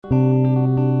This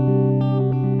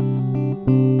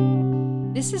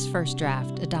is First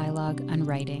Draft, a dialogue on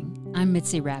writing. I'm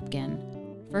Mitzi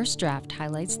Rapkin. First Draft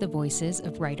highlights the voices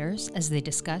of writers as they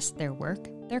discuss their work,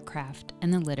 their craft,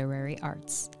 and the literary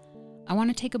arts. I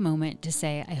want to take a moment to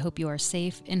say I hope you are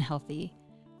safe and healthy.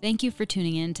 Thank you for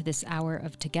tuning in to this hour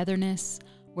of togetherness,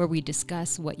 where we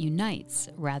discuss what unites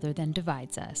rather than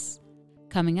divides us.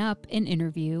 Coming up, an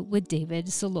interview with David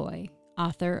Soloy,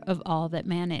 author of All That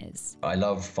Man Is. I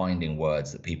love finding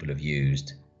words that people have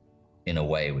used in a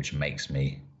way which makes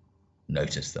me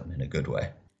notice them in a good way.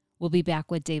 We'll be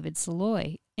back with David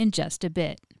Soloy in just a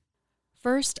bit.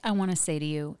 First, I want to say to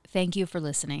you, thank you for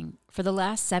listening. For the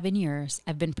last 7 years,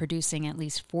 I've been producing at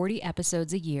least 40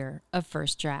 episodes a year of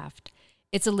First Draft.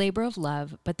 It's a labor of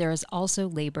love, but there is also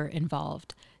labor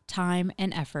involved, time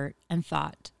and effort and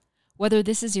thought. Whether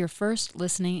this is your first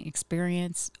listening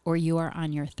experience or you are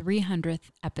on your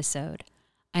 300th episode,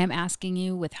 I am asking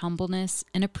you with humbleness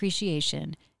and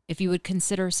appreciation if you would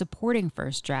consider supporting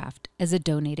First Draft as a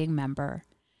donating member.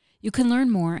 You can learn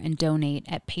more and donate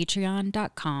at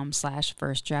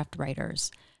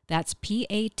patreon.com/firstdraftwriters. That's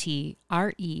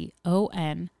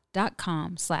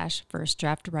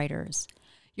patreon.com/firstdraftwriters.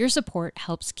 Your support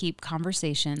helps keep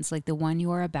conversations like the one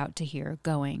you are about to hear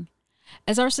going.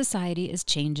 As our society is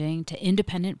changing to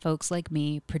independent folks like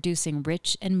me producing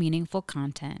rich and meaningful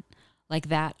content, like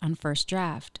that on First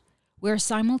Draft, we are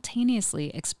simultaneously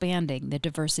expanding the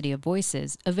diversity of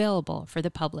voices available for the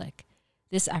public.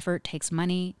 This effort takes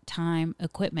money, time,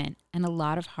 equipment, and a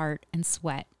lot of heart and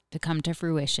sweat to come to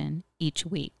fruition each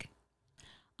week.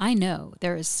 I know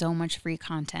there is so much free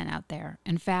content out there.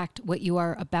 In fact, what you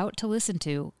are about to listen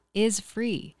to is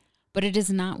free, but it is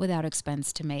not without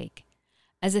expense to make.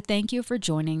 As a thank you for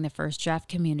joining the First Draft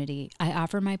community, I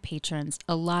offer my patrons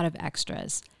a lot of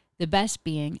extras, the best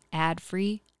being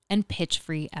ad-free and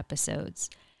pitch-free episodes.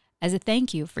 As a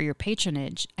thank you for your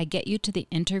patronage, I get you to the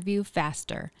interview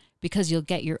faster because you'll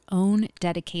get your own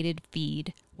dedicated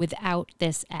feed without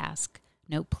this ask.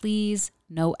 No please,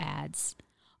 no ads.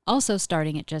 Also,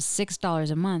 starting at just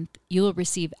 $6 a month, you will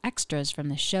receive extras from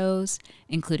the shows,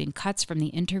 including cuts from the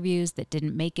interviews that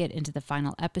didn't make it into the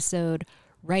final episode,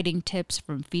 writing tips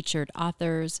from featured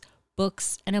authors,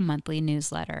 books, and a monthly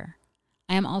newsletter.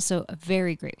 I am also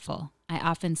very grateful. I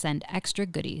often send extra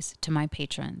goodies to my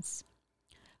patrons.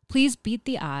 Please beat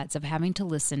the odds of having to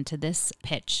listen to this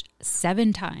pitch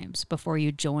 7 times before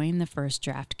you join the First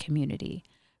Draft community.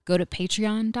 Go to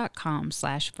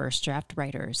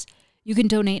patreon.com/firstdraftwriters. You can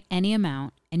donate any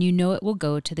amount, and you know it will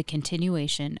go to the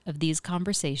continuation of these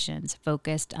conversations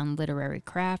focused on literary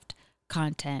craft,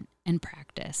 content, and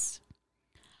practice.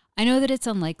 I know that it's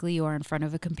unlikely you are in front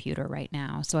of a computer right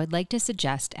now, so I'd like to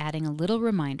suggest adding a little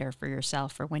reminder for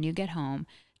yourself for when you get home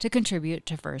to contribute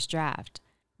to First Draft.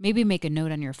 Maybe make a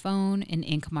note on your phone, an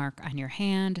ink mark on your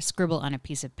hand, scribble on a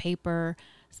piece of paper,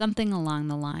 something along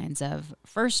the lines of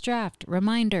First Draft,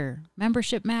 reminder,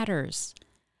 membership matters.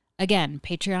 Again,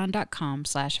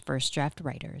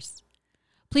 patreon.com/firstdraftwriters.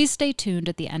 Please stay tuned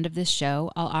at the end of this show.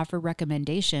 I'll offer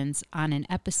recommendations on an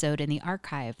episode in the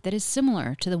archive that is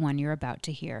similar to the one you're about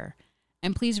to hear.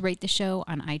 And please rate the show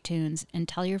on iTunes and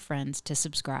tell your friends to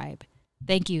subscribe.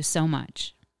 Thank you so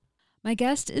much. My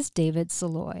guest is David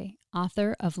Soloy,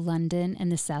 author of London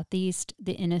and the Southeast,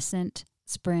 The Innocent,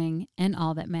 Spring, and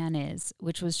All That Man Is,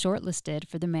 which was shortlisted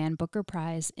for the Man Booker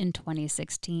Prize in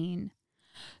 2016.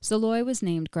 Soloy was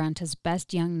named Granta's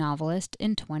Best Young Novelist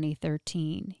in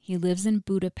 2013. He lives in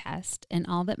Budapest, and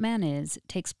All That Man Is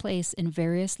takes place in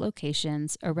various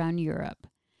locations around Europe.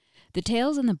 The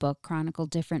tales in the book chronicle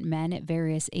different men at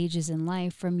various ages in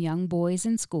life, from young boys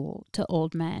in school to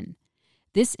old men.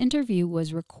 This interview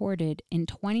was recorded in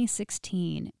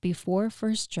 2016 before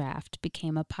First Draft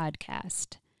became a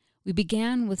podcast. We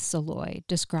began with Soloy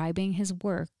describing his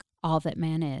work, All That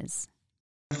Man Is.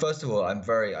 First of all,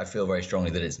 I feel very strongly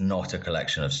that it's not a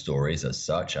collection of stories as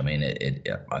such. I mean,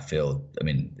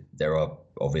 there are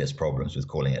obvious problems with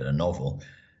calling it a novel,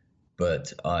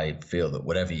 but I feel that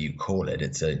whatever you call it,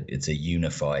 it's a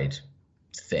unified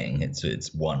thing.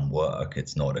 It's one work.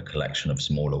 It's not a collection of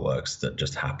smaller works that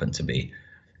just happen to be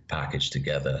packaged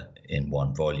together in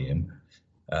one volume.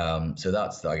 So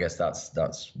that's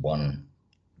one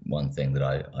thing that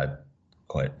I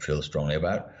quite feel strongly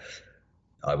about.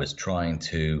 I was trying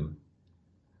to,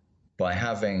 by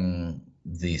having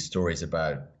these stories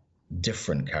about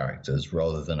different characters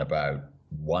rather than about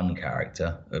one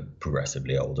character,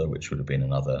 progressively older, which would have been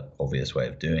another obvious way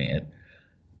of doing it.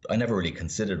 I never really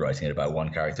considered writing it about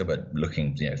one character, but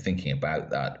thinking about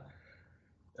that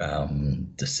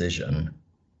decision,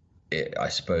 I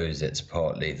suppose it's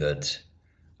partly that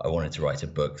I wanted to write a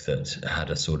book that had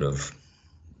a sort of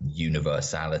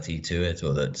universality to it,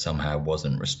 or that somehow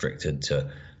wasn't restricted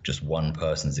to just one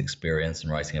person's experience,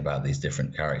 and writing about these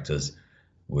different characters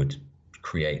would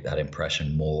create that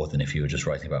impression more than if you were just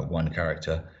writing about one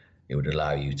character. It would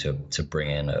allow you to bring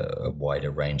in a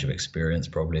wider range of experience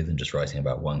probably than just writing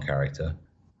about one character.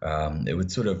 It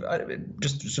would sort of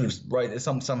just sort of write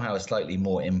somehow a slightly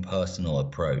more impersonal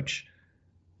approach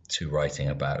to writing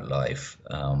about life.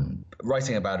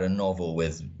 Writing about a novel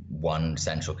with one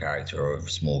central character or a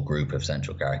small group of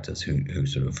central characters who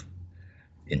sort of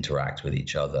interact with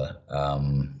each other.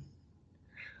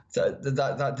 So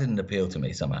that didn't appeal to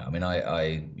me somehow. I mean,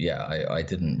 I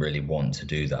didn't really want to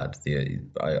do that.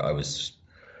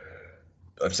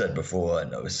 I've said before,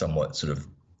 and I was somewhat sort of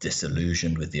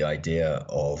disillusioned with the idea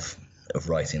of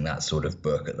writing that sort of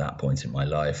book at that point in my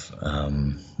life,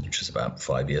 which was about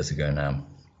 5 years ago now,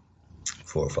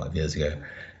 4 or 5 years ago.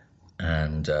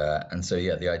 And so,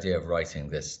 yeah, the idea of writing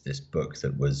this book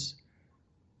that was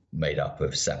made up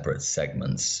of separate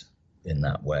segments in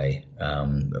that way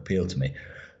appealed to me.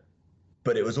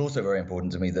 But it was also very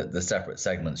important to me that the separate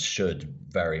segments should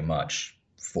very much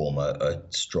form a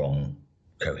strong,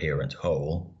 coherent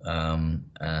whole.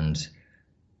 And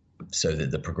so that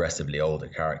the progressively older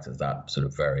characters,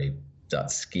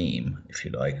 that scheme, if you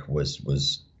like, was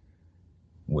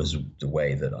the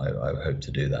way that I hoped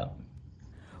to do that.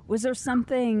 Was there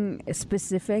something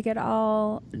specific at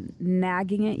all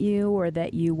nagging at you, or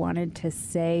that you wanted to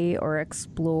say or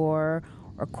explore,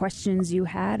 or questions you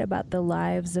had about the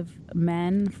lives of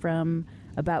men from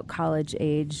about college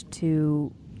age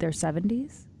to their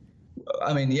 70s?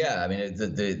 I mean, yeah. I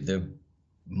mean,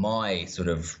 my sort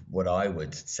of, what I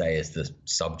would say is the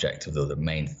subject of the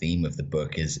main theme of the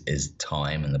book is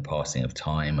time and the passing of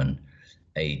time and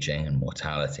aging and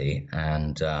mortality.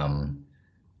 And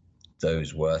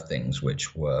those were things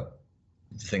which were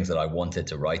things that I wanted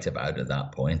to write about at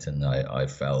that point. And I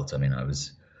felt, I mean,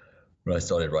 when I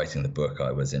started writing the book,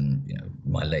 I was in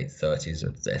my late 30s,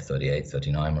 or 38,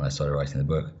 39 when I started writing the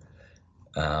book.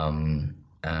 Yeah,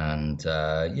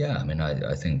 I mean,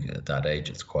 I think at that age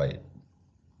it's quite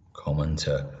common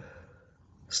to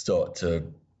start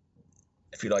to,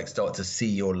 if you like, start to see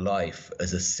your life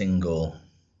as a single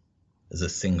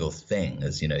thing,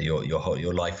 as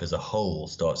your life as a whole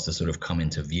starts to sort of come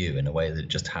into view in a way that it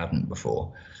just hadn't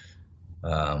before.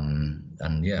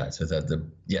 And yeah, so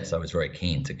yes, I was very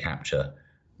keen to capture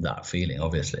that feeling,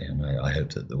 obviously, and I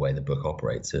hope that the way the book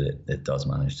operates, it does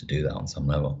manage to do that on some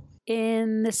level.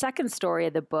 In the second story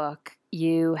of the book,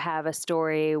 you have a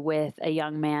story with a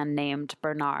young man named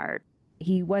Bernard.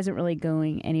 He wasn't really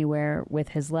going anywhere with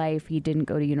his life. He didn't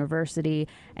go to university.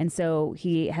 And so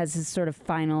he has his sort of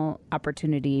final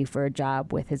opportunity for a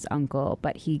job with his uncle,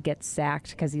 but he gets sacked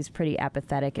because he's pretty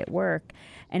apathetic at work.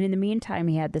 And in the meantime,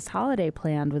 he had this holiday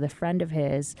planned with a friend of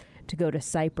his to go to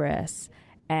Cyprus.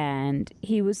 And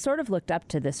he was sort of looked up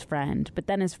to this friend, but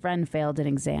then his friend failed an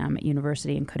exam at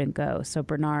university and couldn't go. So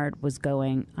Bernard was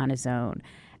going on his own.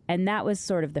 And that was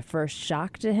sort of the first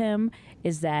shock to him,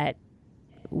 is that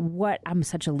I'm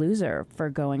such a loser for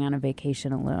going on a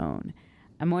vacation alone.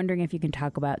 I'm wondering if you can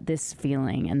talk about this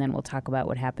feeling, and then we'll talk about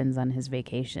what happens on his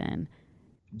vacation.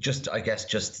 I guess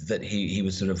that he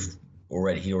was sort of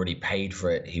he already paid for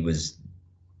it. He was,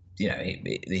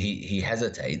 he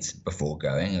hesitates before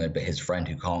going, but his friend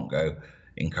who can't go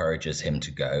encourages him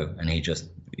to go, and he just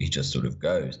sort of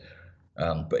goes.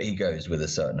 But he goes with a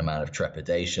certain amount of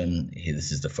trepidation.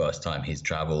 This is the first time he's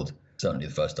traveled. Certainly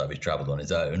the first time he's traveled on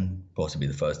his own, possibly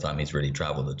the first time he's really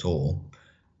traveled at all.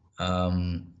 So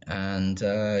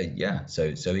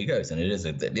he goes, and it is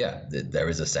there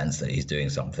is a sense that he's doing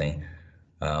something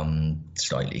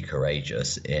slightly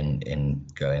courageous in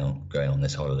going on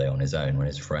this holiday on his own, when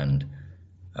his friend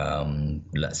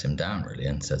lets him down really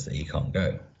and says that he can't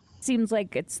go. Seems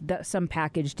like it's some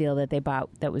package deal that they bought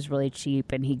that was really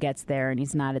cheap, and he gets there and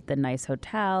he's not at the nice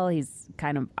hotel. He's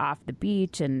kind of off the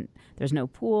beach, and there's no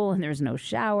pool and there's no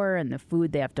shower, and the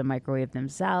food they have to microwave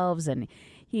themselves, and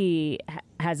he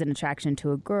has an attraction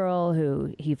to a girl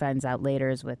who he finds out later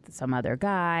is with some other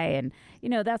guy. And,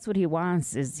 that's what he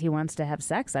wants, is he wants to have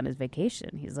sex on his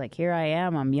vacation. He's like, here I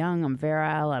am, I'm young, I'm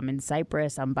virile, I'm in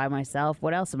Cyprus, I'm by myself.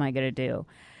 What else am I going to do?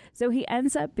 So he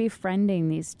ends up befriending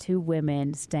these two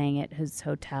women staying at his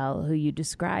hotel, who you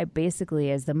describe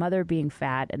basically as the mother being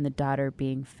fat and the daughter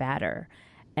being fatter.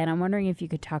 And I'm wondering if you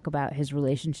could talk about his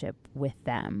relationship with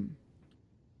them.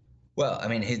 Well, I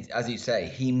mean, as you say,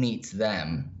 he meets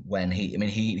them when he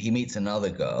meets another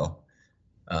girl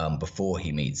before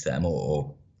he meets them,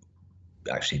 or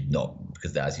actually not,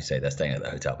 because as you say, they're staying at the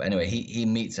hotel. But anyway, he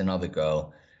meets another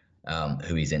girl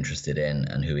who he's interested in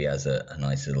and who he has a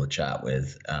nice little chat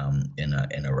with in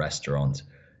a restaurant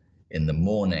in the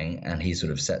morning. And he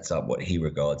sort of sets up what he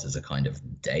regards as a kind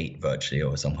of date virtually,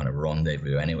 or some kind of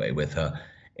rendezvous anyway, with her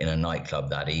in a nightclub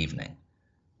that evening.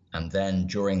 And then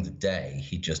during the day,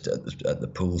 he just at the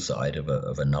poolside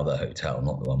of another hotel,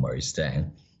 not the one where he's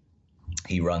staying,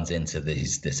 he runs into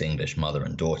this English mother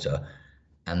and daughter,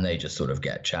 and they just sort of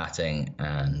get chatting,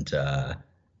 and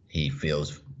he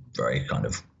feels very kind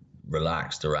of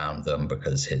relaxed around them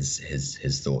because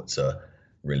his thoughts are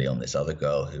really on this other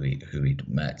girl who he'd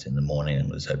met in the morning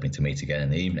and was hoping to meet again in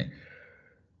the evening.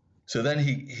 So then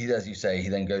he, as you say, he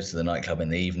then goes to the nightclub in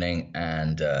the evening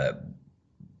and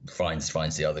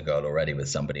finds the other girl already with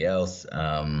somebody else,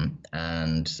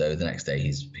 and so the next day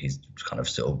he's kind of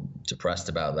still depressed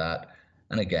about that,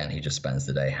 and again he just spends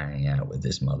the day hanging out with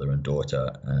this mother and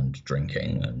daughter and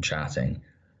drinking and chatting,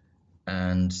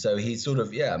 and so he sort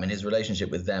of his relationship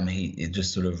with them, it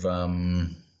just sort of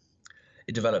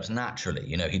it develops naturally.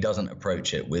 He doesn't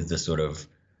approach it with the sort of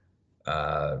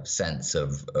sense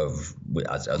of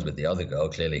as with the other girl.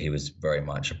 Clearly he was very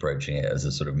much approaching it as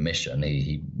a sort of mission.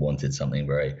 He wanted something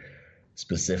very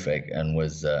specific and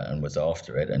was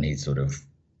after it, and he sort of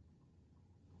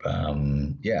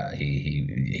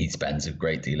he spends a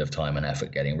great deal of time and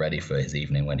effort getting ready for his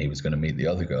evening when he was going to meet the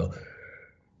other girl,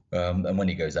 and when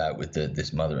he goes out with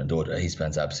this mother and daughter, he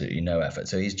spends absolutely no effort.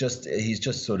 So he's just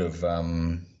sort of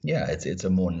it's a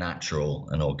more natural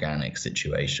and organic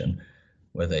situation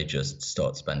where they just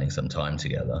start spending some time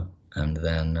together. And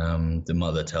then the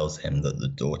mother tells him that the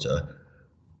daughter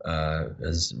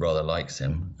rather likes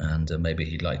him, and maybe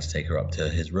he'd like to take her up to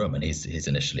his room. And he's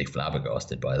initially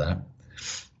flabbergasted by that.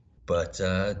 But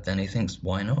then he thinks,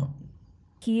 why not?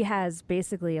 He has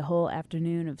basically a whole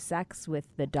afternoon of sex with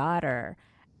the daughter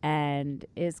and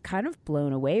is kind of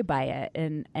blown away by it,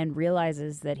 and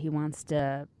realizes that he wants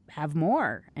to have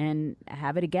more and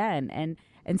have it again.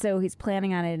 And so he's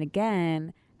planning on it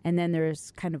again, and then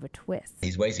there's kind of a twist.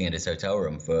 He's waiting in his hotel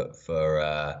room for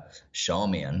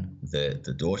Charmian,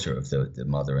 the daughter of the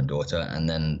mother and daughter, and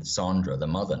then Sandra, the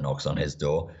mother, knocks on his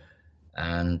door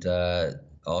and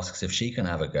asks if she can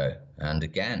have a go. And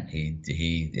again,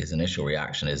 his initial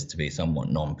reaction is to be somewhat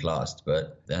nonplussed,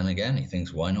 but then again, he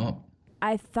thinks, why not?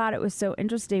 I thought it was so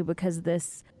interesting because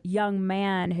this young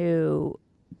man who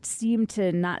seemed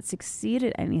to not succeed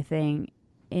at anything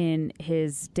in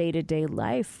his day-to-day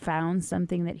life found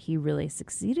something that he really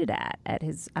succeeded at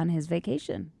on his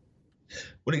vacation.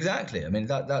 Well, exactly. I mean,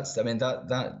 that's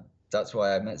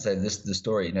why I meant to say the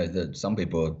story, that some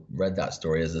people read that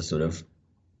story as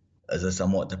a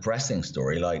somewhat depressing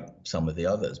story, like some of the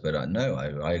others. But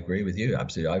I agree with you.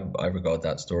 Absolutely. I regard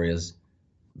that story as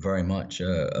very much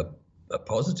a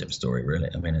positive story, really.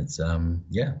 I mean, it's,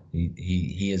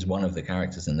 he is one of the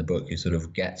characters in the book who sort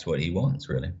of gets what he wants,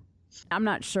 really. I'm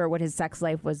not sure what his sex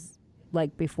life was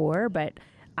like before, but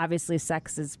obviously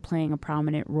sex is playing a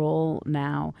prominent role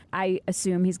now. I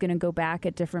assume he's going to go back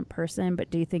a different person, but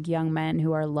do you think young men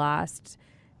who are lost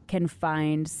can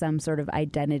find some sort of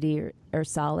identity or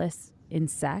solace in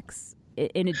sex,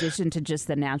 in addition to just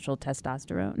the natural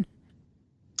testosterone?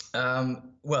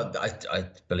 Well, I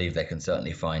believe they can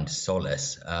certainly find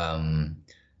solace.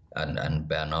 And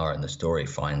Bernard in the story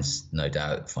no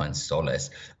doubt finds solace.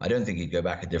 I don't think he'd go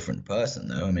back a different person,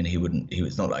 though. I mean,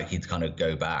 it's not like he'd kind of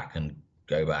go back and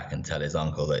tell his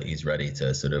uncle that he's ready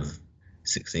to sort of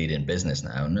succeed in business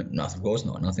now. No, of course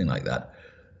not, nothing like that.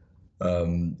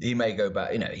 He may go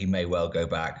back, he may well go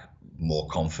back more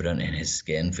confident in his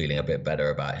skin, feeling a bit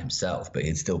better about himself, but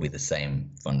he'd still be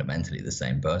fundamentally the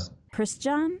same person.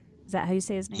 Christian? Is that how you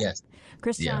say his name? Yes.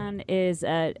 Christian is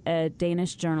a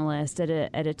Danish journalist at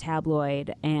a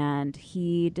tabloid, and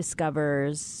he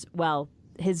discovers,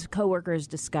 his coworkers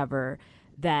discover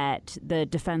that the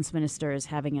defense minister is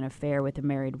having an affair with a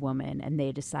married woman, and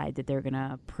they decide that they're going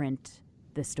to print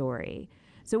the story.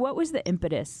 So what was the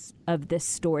impetus of this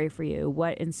story for you?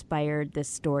 What inspired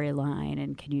this storyline,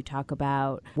 and can you talk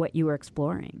about what you were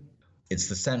exploring? It's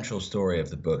the central story of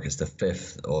the book. It's the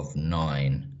fifth of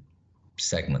 9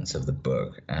 segments of the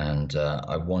book, and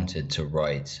I wanted to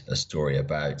write a story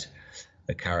about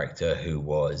a character who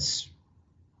was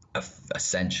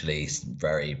essentially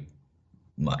very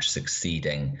much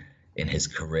succeeding in his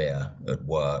career at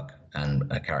work,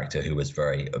 and a character who was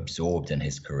very absorbed in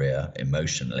his career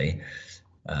emotionally,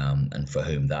 and for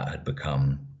whom that had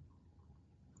become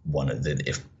one of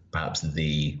perhaps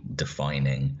the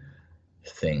defining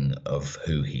thing of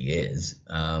who he is.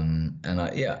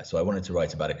 So I wanted to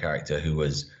write about a character who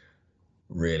was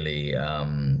really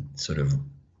sort of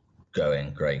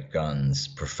going great guns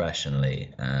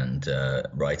professionally and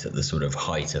right at the sort of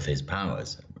height of his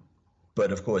powers.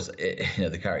 But of course,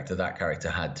 that character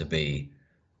had to be,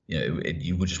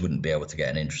 you just wouldn't be able to get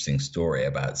an interesting story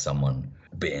about someone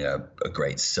being a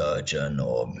great surgeon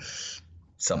or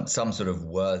some sort of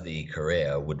worthy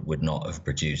career would not have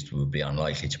produced, would be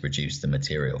unlikely to produce the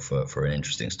material for an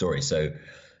interesting story. So,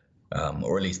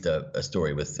 or at least a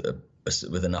story with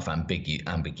enough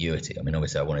ambiguity. I mean,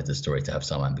 obviously, I wanted the story to have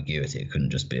some ambiguity. It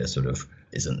couldn't just be a sort of,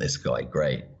 isn't this guy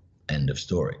great? End of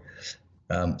story.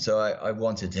 So I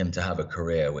wanted him to have a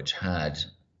career which had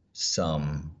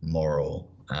some moral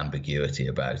ambiguity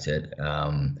about it.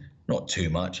 Not too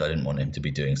much. I didn't want him to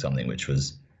be doing something which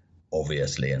was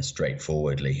obviously and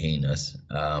straightforwardly heinous.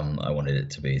 I wanted it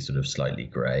to be sort of slightly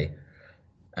grey.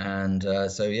 And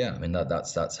so, yeah, I mean,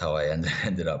 that's how I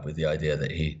ended up with the idea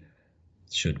that he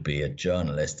should be a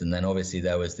journalist. And then obviously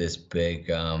there was this big,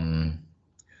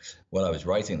 while I was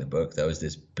writing the book, there was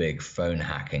this big phone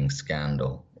hacking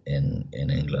scandal in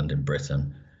England and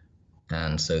Britain.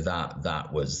 And so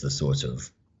that was the sort of,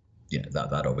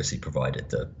 that obviously provided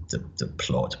the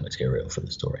plot material for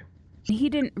the story. He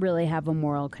didn't really have a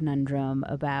moral conundrum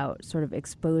about sort of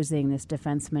exposing this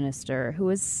defense minister who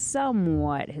was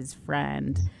somewhat his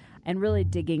friend and really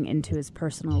digging into his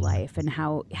personal life and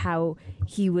how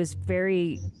he was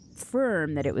very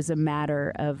firm that it was a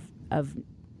matter of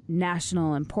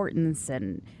national importance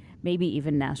and maybe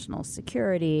even national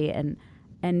security. And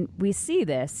we see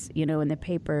this, in the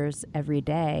papers every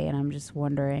day. And I'm just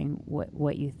wondering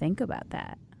what you think about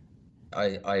that.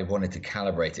 I wanted to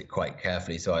calibrate it quite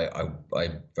carefully. So I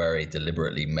very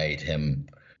deliberately made him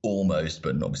almost,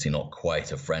 but obviously not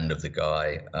quite, a friend of the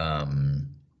guy.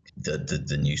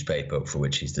 The newspaper for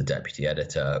which he's the deputy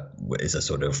editor is a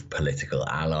sort of political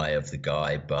ally of the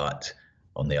guy. But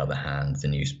on the other hand, the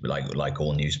news, like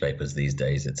all newspapers these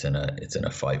days, it's in a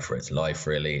fight for its life,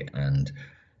 really. And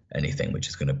anything which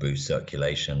is going to boost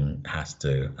circulation has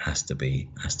to be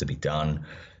done.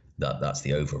 That's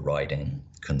the overriding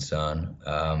concern.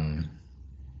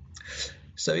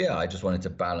 So yeah, I just wanted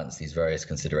to balance these various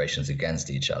considerations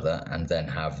against each other, and then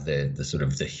have the sort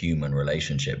of the human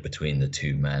relationship between the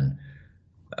two men.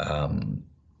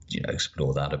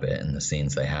 Explore that a bit in the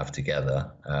scenes they have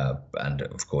together, and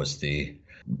of course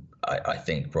I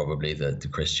think probably the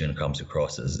Christian comes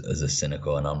across as a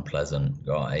cynical and unpleasant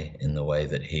guy in the way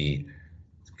that he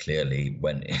clearly,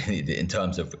 when in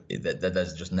terms of that,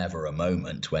 there's just never a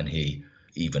moment when he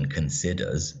even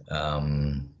considers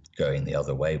going the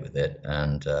other way with it,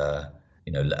 and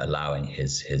allowing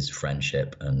his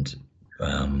friendship and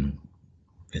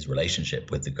his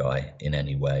relationship with the guy in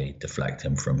any way deflect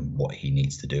him from what he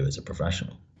needs to do as a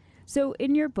professional. So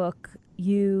in your book,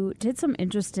 you did some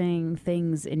interesting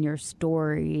things in your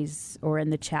stories or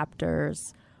in the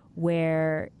chapters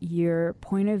where your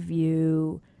point of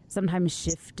view sometimes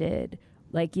shifted.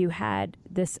 Like you had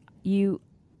this, you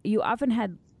often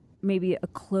had maybe a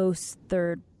close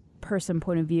third person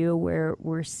point of view where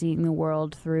we're seeing the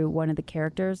world through one of the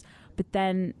characters, but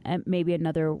then maybe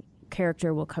another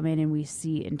character will come in and we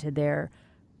see into their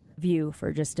view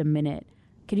for just a minute.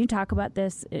 Can you talk about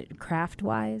this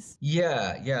craft-wise?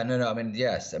 Yeah. No. I mean,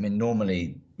 yes. I mean,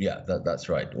 normally, yeah, that's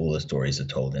right. All the stories are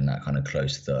told in that kind of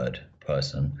close third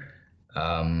person.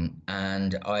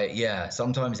 And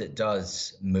sometimes it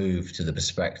does move to the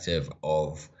perspective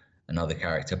of another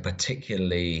character,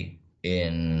 particularly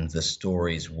in the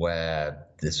stories where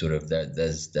there's sort of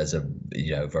there's a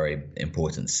very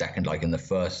important second, like in the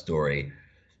first story,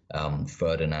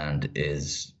 Ferdinand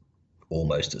is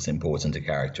almost as important a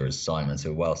character as Simon.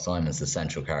 So while Simon's the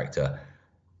central character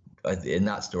in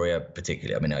that story,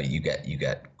 particularly, I mean, you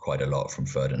get quite a lot from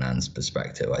Ferdinand's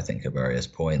perspective, I think, at various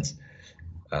points.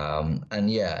 And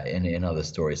yeah, in other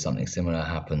stories, something similar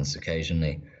happens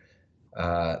occasionally.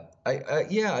 I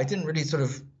didn't really sort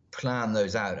of plan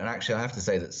those out. And actually, I have to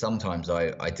say that sometimes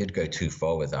I did go too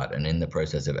far with that. And in the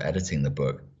process of editing the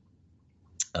book,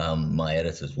 my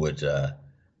editors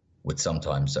would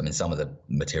sometimes, I mean, some of the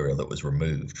material that was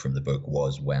removed from the book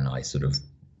was when I sort of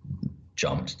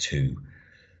jumped to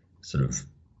sort of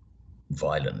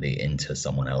violently into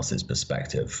someone else's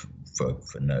perspective for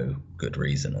no good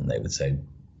reason. And they would say,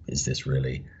 is this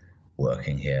really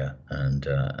working here?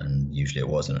 And usually it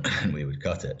wasn't, and we would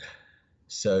cut it.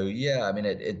 So yeah, I mean,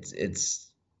 it's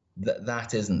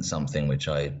that isn't something which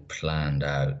I planned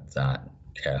out that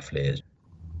carefully.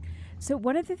 So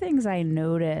one of the things I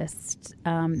noticed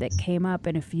that came up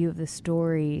in a few of the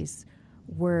stories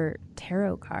were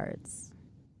tarot cards.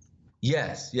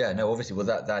 Yes, yeah, no, obviously, well,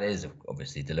 that is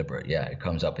obviously deliberate. Yeah, it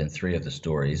comes up in 3 of the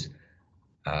stories.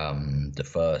 The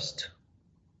first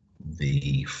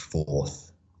the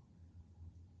 4th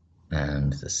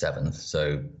and the 7th.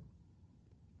 So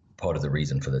part of the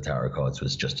reason for the tarot cards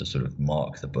was just to sort of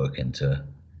mark the book into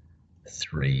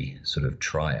 3 sort of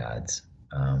triads.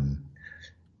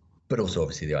 But also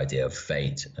obviously the idea of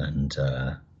fate and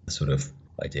the sort of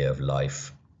idea of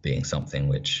life being something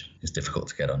which is difficult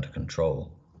to get under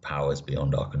control, powers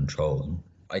beyond our control.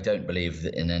 I don't believe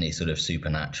in any sort of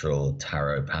supernatural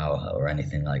tarot power or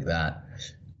anything like that.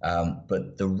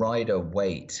 But the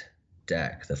Rider-Waite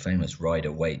deck, the famous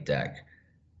Rider-Waite deck,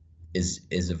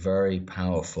 is a very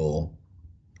powerful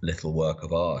little work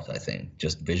of art, I think,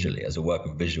 just visually, as a work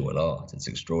of visual art. It's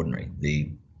extraordinary.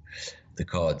 The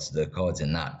cards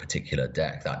in that particular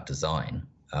deck, that design,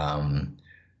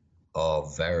 are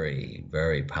very,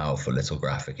 very powerful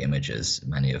lithographic images,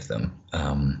 many of them,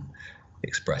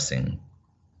 expressing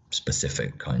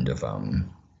specific kind of,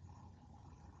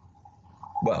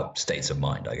 states of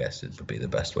mind, I guess it would be the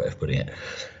best way of putting it,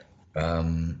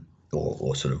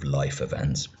 or sort of life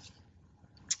events.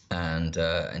 And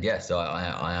yeah, so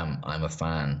I'm a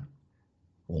fan,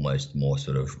 almost more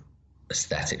sort of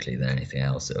aesthetically than anything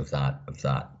else, of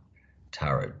that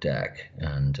tarot deck,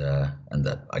 and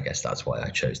that, I guess that's why I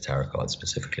chose tarot cards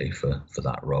specifically for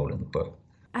that role in the book.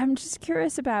 I'm just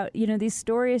curious about, these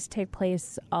stories take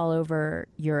place all over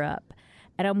Europe,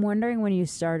 and I'm wondering, when you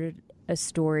started a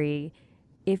story,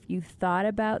 if you thought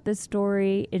about the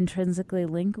story intrinsically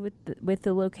linked with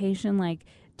the location. Like,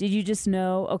 did you just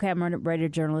know, okay, I'm going to write a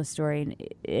journalist story and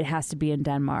it has to be in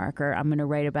Denmark, or I'm going to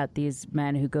write about these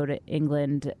men who go to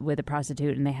England with a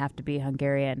prostitute and they have to be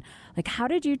Hungarian? Like, how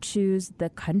did you choose the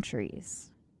countries?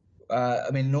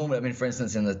 Normally, for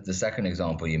instance, in the second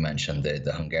example you mentioned,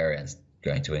 the Hungarians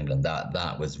going to England,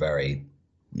 that was very,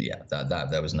 that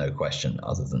there was no question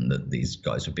other than that these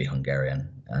guys would be Hungarian,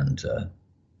 and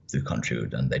the country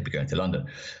and they'd be going to London.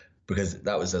 Because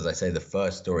that was, as I say, the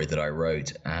first story that I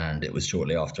wrote, and it was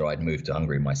shortly after I'd moved to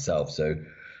Hungary myself. So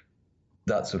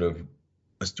that sort of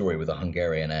a story with a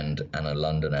Hungarian end and a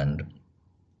London end,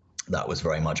 that was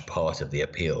very much part of the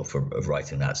appeal of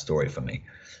writing that story for me.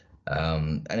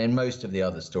 And in most of the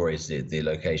other stories, the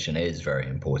location is very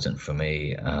important for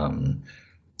me.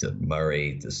 The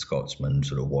Murray, the Scotsman,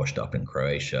 sort of washed up in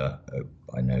Croatia.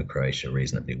 I know Croatia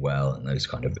reasonably well, and those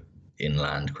kind of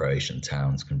inland Croatian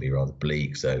towns can be rather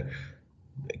bleak. So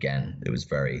again, it was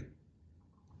very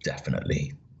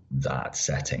definitely that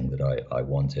setting that I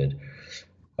wanted.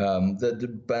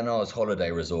 The Bernard's holiday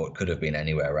resort could have been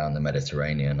anywhere around the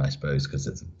Mediterranean, I suppose, because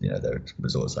it's, there are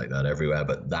resorts like that everywhere,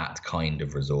 but that kind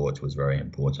of resort was very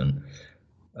important.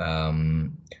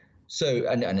 So,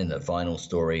 and in the final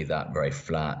story, that very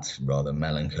flat, rather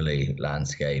melancholy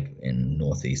landscape in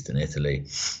northeastern Italy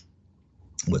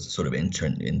was a sort of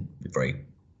very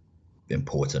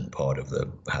important part of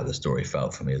how the story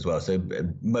felt for me as well. So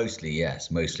mostly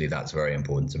that's very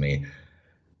important to me.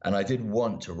 And I did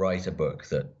want to write a book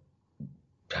that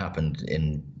happened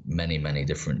in many, many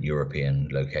different European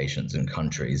locations and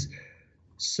countries.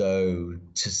 So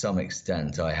to some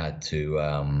extent, I had to,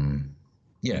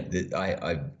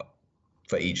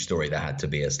 for each story, there had to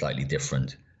be a slightly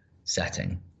different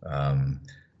setting. And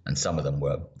some of them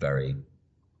were very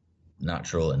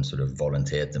natural and sort of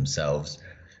volunteered themselves.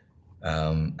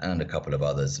 And a couple of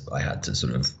others I had to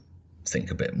sort of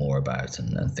think a bit more about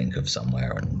and think of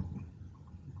somewhere and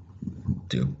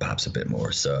do perhaps a bit more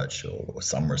research or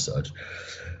some research.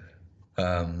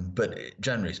 But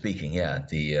generally speaking,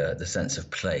 the sense of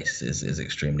place is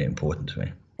extremely important to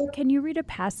me. Can you read a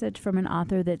passage from an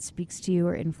author that speaks to you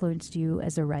or influenced you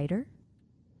as a writer?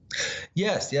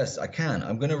 Yes, I can.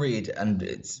 I'm going to read, and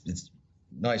it's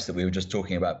nice that we were just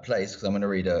talking about place, because I'm going to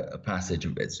read a passage.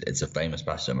 It's a famous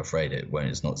passage, I'm afraid.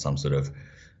 It's not some sort of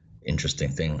interesting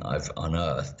thing I've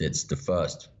unearthed. It's the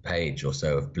first page or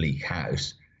so of Bleak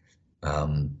House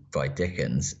by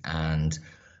Dickens, and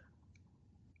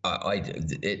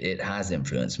it has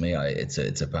influenced me.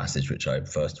 It's a passage which I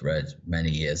first read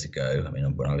many years ago.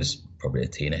 When I was probably a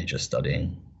teenager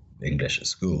studying English at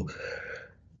school.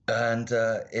 And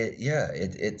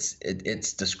its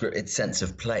sense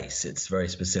of place, its very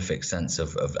specific sense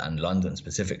of and London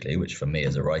specifically, which for me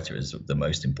as a writer is the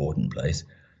most important place,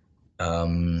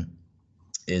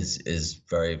 is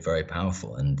very, very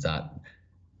powerful. And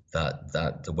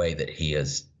that the way that he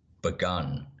has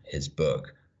begun his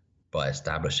book by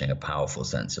establishing a powerful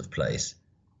sense of place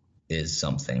is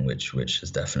something which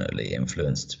has definitely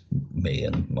influenced me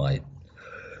and my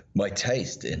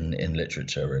taste in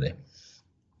literature, really.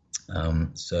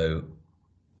 So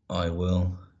I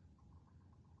will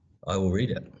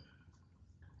read it.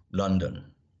 London,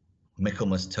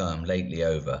 Michaelmas term lately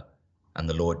over, and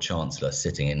the Lord Chancellor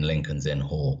sitting in Lincoln's Inn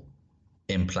Hall,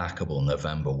 Implacable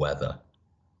November weather.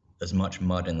 As much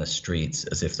mud in the streets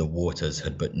as if the waters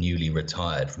had but newly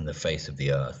retired from the face of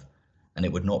the earth, and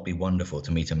it would not be wonderful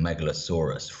to meet a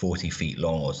megalosaurus 40 feet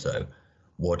long or so,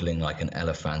 waddling like an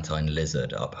elephantine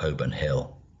lizard up Holborn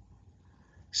Hill.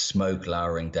 Smoke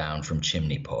lowering down from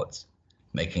chimney pots,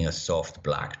 making a soft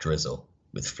black drizzle,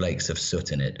 with flakes of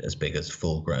soot in it as big as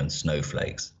full-grown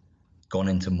snowflakes. Gone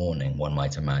into mourning, one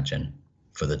might imagine,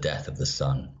 for the death of the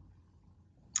sun.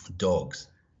 Dogs,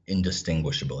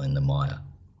 indistinguishable in the mire.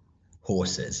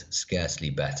 Horses, scarcely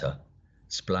better,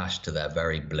 splashed to their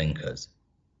very blinkers.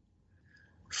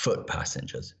 Foot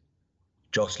passengers,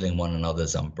 jostling one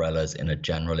another's umbrellas in a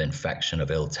general infection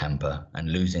of ill temper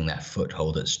and losing their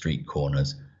foothold at street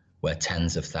corners, where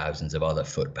tens of thousands of other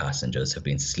foot passengers have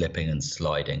been slipping and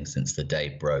sliding since the day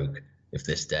broke, if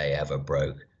this day ever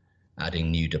broke,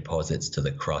 adding new deposits to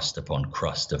the crust upon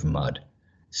crust of mud,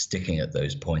 sticking at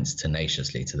those points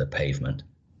tenaciously to the pavement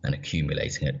and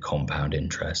accumulating at compound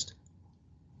interest.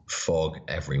 Fog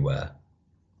everywhere.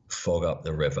 Fog up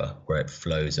the river where it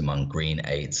flows among green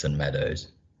aites and meadows.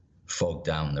 Fog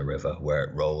down the river where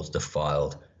it rolls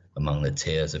defiled among the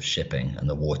tears of shipping and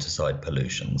the waterside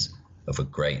pollutions of a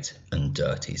great and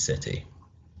dirty city.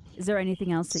 Is there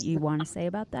anything else that you want to say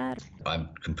about that? I'm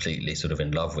completely sort of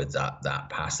in love with that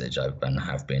passage. And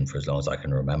have been for as long as I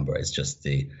can remember. It's just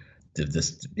the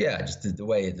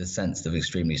way, the sense of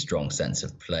extremely strong sense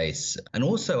of place, and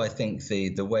also I think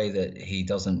the way that he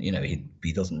doesn't,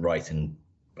 he doesn't write in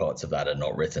parts of that are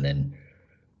not written in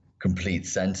complete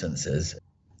sentences.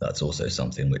 That's also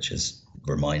something which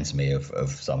reminds me of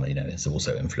some, it's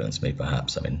also influenced me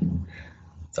perhaps. I mean,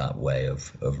 that way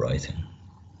of writing.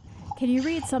 Can you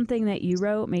read something that you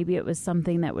wrote? Maybe it was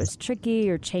something that was tricky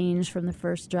or changed from the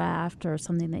first draft, or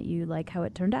something that you like how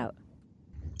it turned out.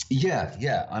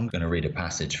 Yeah. I'm going to read a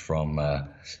passage from a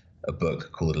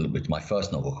book called, my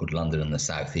first novel called London and the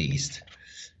Southeast,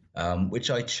 which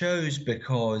I chose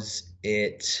because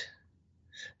it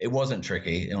wasn't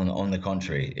tricky. On the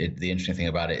contrary, the interesting thing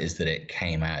about it is that it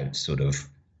came out sort of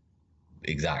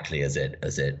exactly as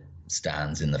it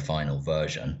stands in the final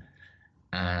version,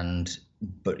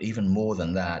 but even more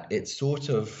than that, it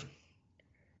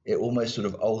almost sort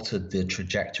of altered the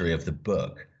trajectory of the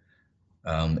book.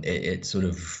 It sort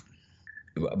of,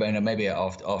 maybe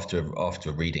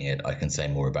after reading it, I can say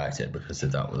more about it, because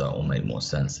that will make more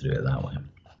sense to do it that way.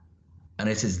 And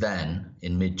it is then,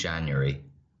 in mid-January,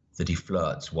 that he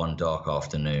flirts one dark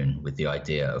afternoon with the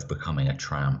idea of becoming a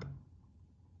tramp.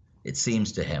 It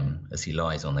seems to him, as he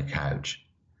lies on the couch,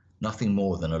 nothing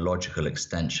more than a logical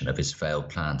extension of his failed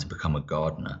plan to become a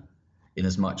gardener,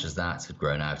 inasmuch as that had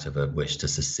grown out of a wish to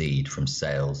secede from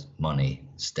sales, money,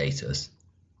 status.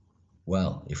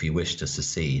 Well, if he wished to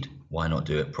secede, why not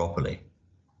do it properly?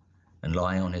 And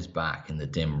lying on his back in the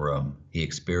dim room, he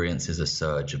experiences a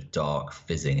surge of dark,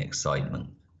 fizzing excitement,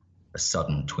 a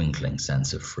sudden twinkling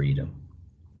sense of freedom.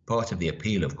 Part of the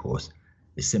appeal, of course,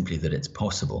 is simply that it's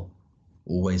possible,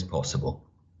 always possible.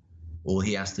 All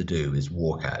he has to do is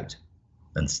walk out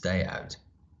and stay out.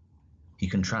 He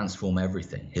can transform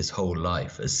everything, his whole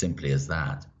life, as simply as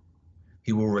that.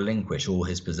 He will relinquish all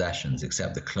his possessions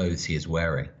except the clothes he is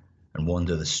wearing and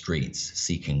wander the streets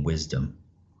seeking wisdom.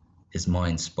 His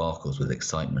mind sparkles with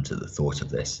excitement at the thought of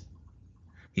this.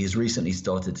 He has recently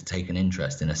started to take an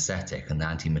interest in ascetic and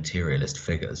anti-materialist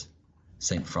figures.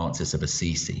 St. Francis of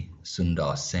Assisi,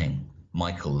 Sundar Singh,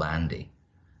 Michael Landy,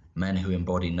 men who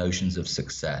embody notions of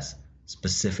success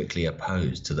specifically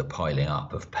opposed to the piling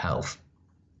up of pelf.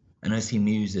 And as he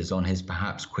muses on his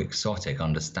perhaps quixotic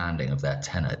understanding of their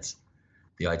tenets,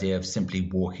 the idea of simply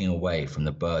walking away from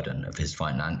the burden of his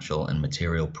financial and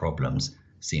material problems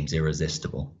seems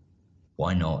irresistible.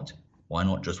 Why not? Why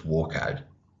not just walk out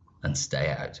and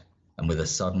stay out? And with a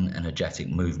sudden energetic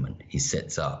movement, he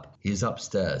sits up. He is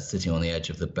upstairs, sitting on the edge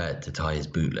of the bed to tie his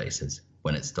bootlaces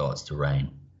when it starts to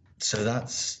rain. So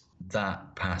that's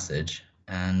that passage.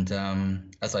 And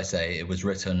as I say, it was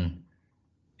written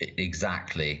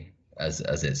exactly as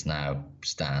it's now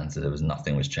stands.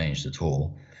 Nothing was changed at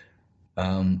all.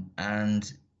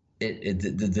 And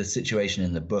the situation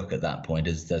in the book at that point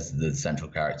is the central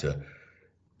character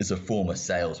is a former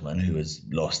salesman who has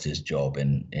lost his job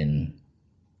in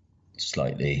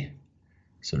slightly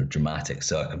sort of dramatic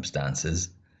circumstances,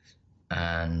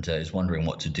 and is wondering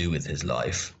what to do with his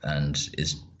life, and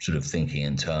is sort of thinking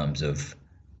in terms of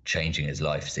changing his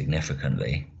life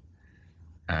significantly.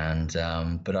 And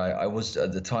but I was,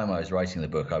 at the time I was writing the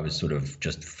book, I was sort of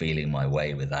just feeling my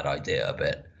way with that idea a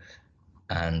bit.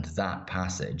 And that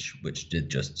passage, which did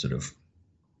just sort of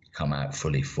come out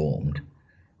fully formed,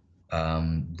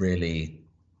 really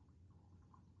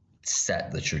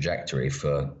set the trajectory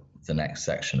for the next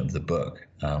section of the book,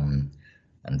 and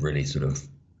really sort of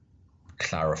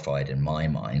clarified in my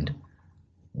mind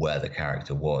where the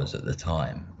character was at the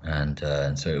time. And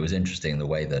so it was interesting the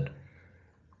way that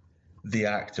the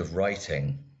act of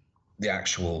writing, the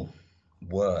actual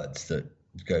words that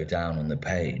go down on the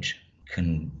page,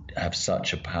 can have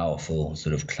such a powerful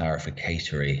sort of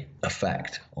clarificatory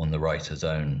effect on the writer's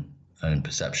own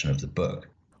perception of the book.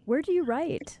 Where do you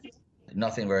write?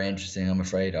 Nothing very interesting, I'm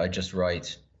afraid. I just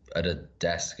write at a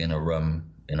desk in a room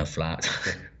in a flat.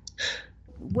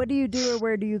 What do you do, or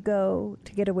where do you go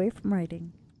to get away from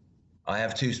writing? I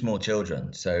have 2 small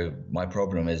children, so my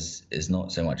problem is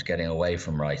not so much getting away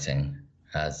from writing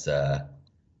as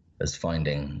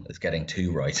getting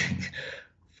to writing,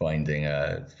 finding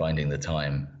the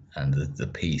time and the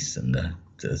peace and the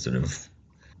sort of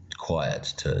quiet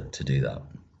to do that.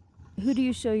 Who do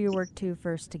you show your work to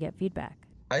first to get feedback?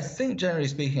 I think generally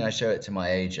speaking, I show it to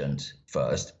my agent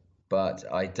first, but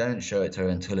I don't show it to her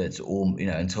until it's all,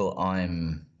 until I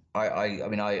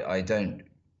don't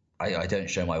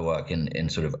show my work in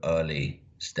sort of early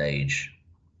stage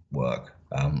work.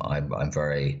 I'm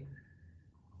very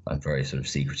sort of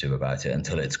secretive about it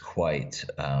until it's quite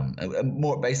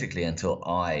more basically until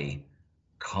I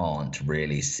can't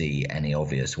really see any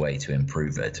obvious way to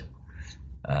improve it.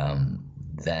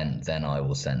 Then I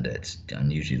will send it,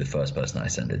 and usually the first person I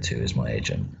send it to is my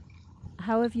agent.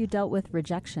 How have you dealt with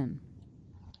rejection?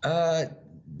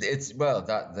 That's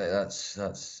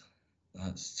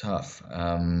tough.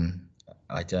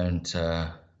 I don't.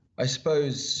 I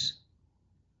suppose.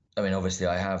 I mean, obviously,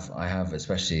 I have,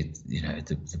 especially at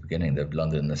the beginning, the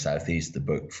London and the Southeast, the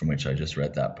book from which I just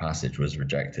read that passage was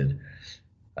rejected,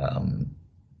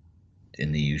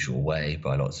 in the usual way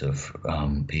by lots of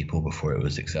people before it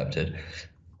was accepted.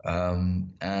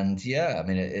 And yeah, I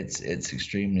mean, it's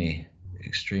extremely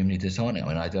disheartening. I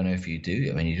mean, I don't know if you do.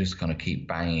 I mean, you just kind of keep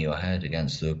banging your head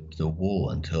against the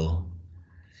wall until,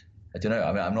 I don't know.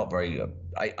 I mean, I'm not very,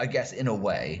 I guess in a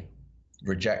way,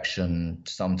 rejection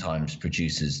sometimes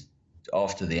produces,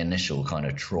 after the initial kind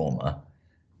of trauma,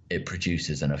 it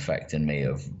produces an effect in me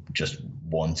of just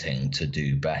wanting to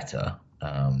do better.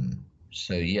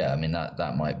 So yeah, I mean,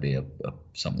 that might be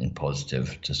something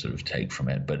positive to sort of take from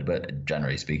it. But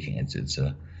generally speaking, it's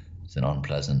an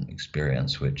unpleasant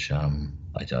experience, which I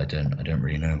don't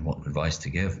really know what advice to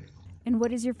give. And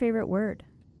what is your favorite word?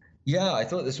 Yeah, I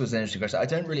thought this was an interesting question. I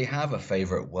don't really have a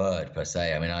favorite word per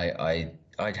se. I mean, I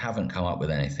haven't come up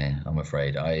with anything, I'm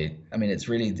afraid. I mean, it's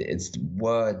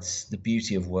words. The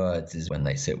beauty of words is when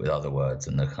they sit with other words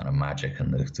and the kind of magic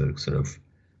and the sort of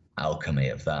alchemy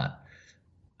of that.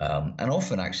 And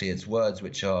often, actually, it's words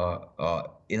which are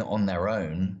on their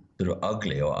own sort of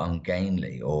ugly or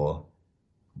ungainly or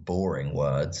boring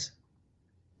words,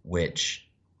 which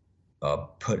are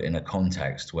put in a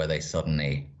context where they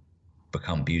suddenly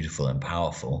become beautiful and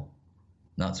powerful.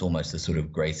 And that's almost the sort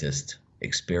of greatest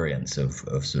experience of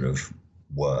sort of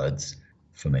words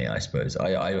for me, I suppose.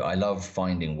 I love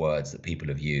finding words that people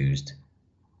have used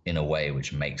in a way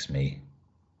which makes me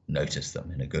notice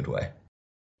them in a good way.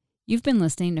 You've been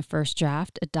listening to First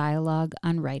Draft, a dialogue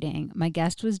on writing. My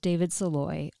guest was David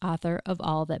Saloy, author of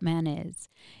All That Man Is.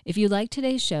 If you like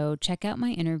today's show, check out my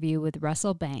interview with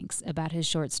Russell Banks about his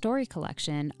short story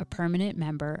collection, A Permanent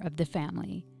Member of the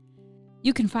Family.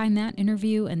 You can find that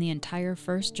interview and the entire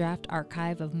First Draft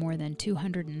archive of more than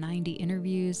 290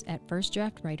 interviews at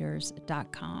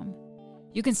firstdraftwriters.com.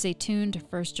 You can stay tuned to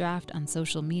First Draft on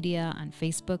social media on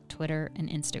Facebook, Twitter, and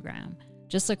Instagram.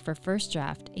 Just look for First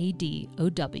Draft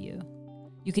ADOW.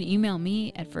 You can email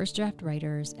me at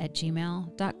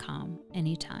firstdraftwriters@gmail.com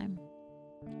anytime.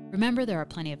 Remember, there are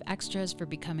plenty of extras for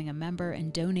becoming a member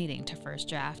and donating to First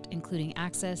Draft, including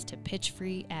access to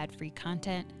pitch-free, ad-free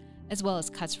content, as well as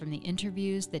cuts from the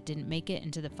interviews that didn't make it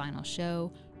into the final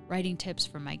show, writing tips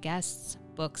from my guests,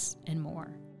 books, and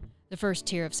more. The first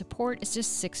tier of support is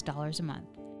just $6 a month,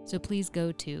 so please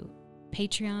go to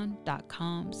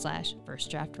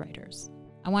patreon.com/firstdraftwriters.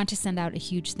 I want to send out a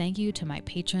huge thank you to my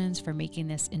patrons for making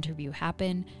this interview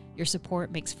happen. Your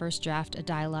support makes First Draft, a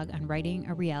dialogue on writing,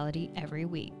 a reality every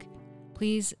week.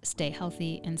 Please stay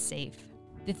healthy and safe.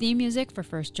 The theme music for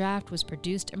First Draft was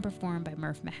produced and performed by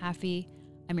Murph Mahaffey.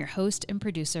 I'm your host and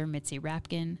producer, Mitzi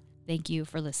Rapkin. Thank you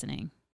for listening.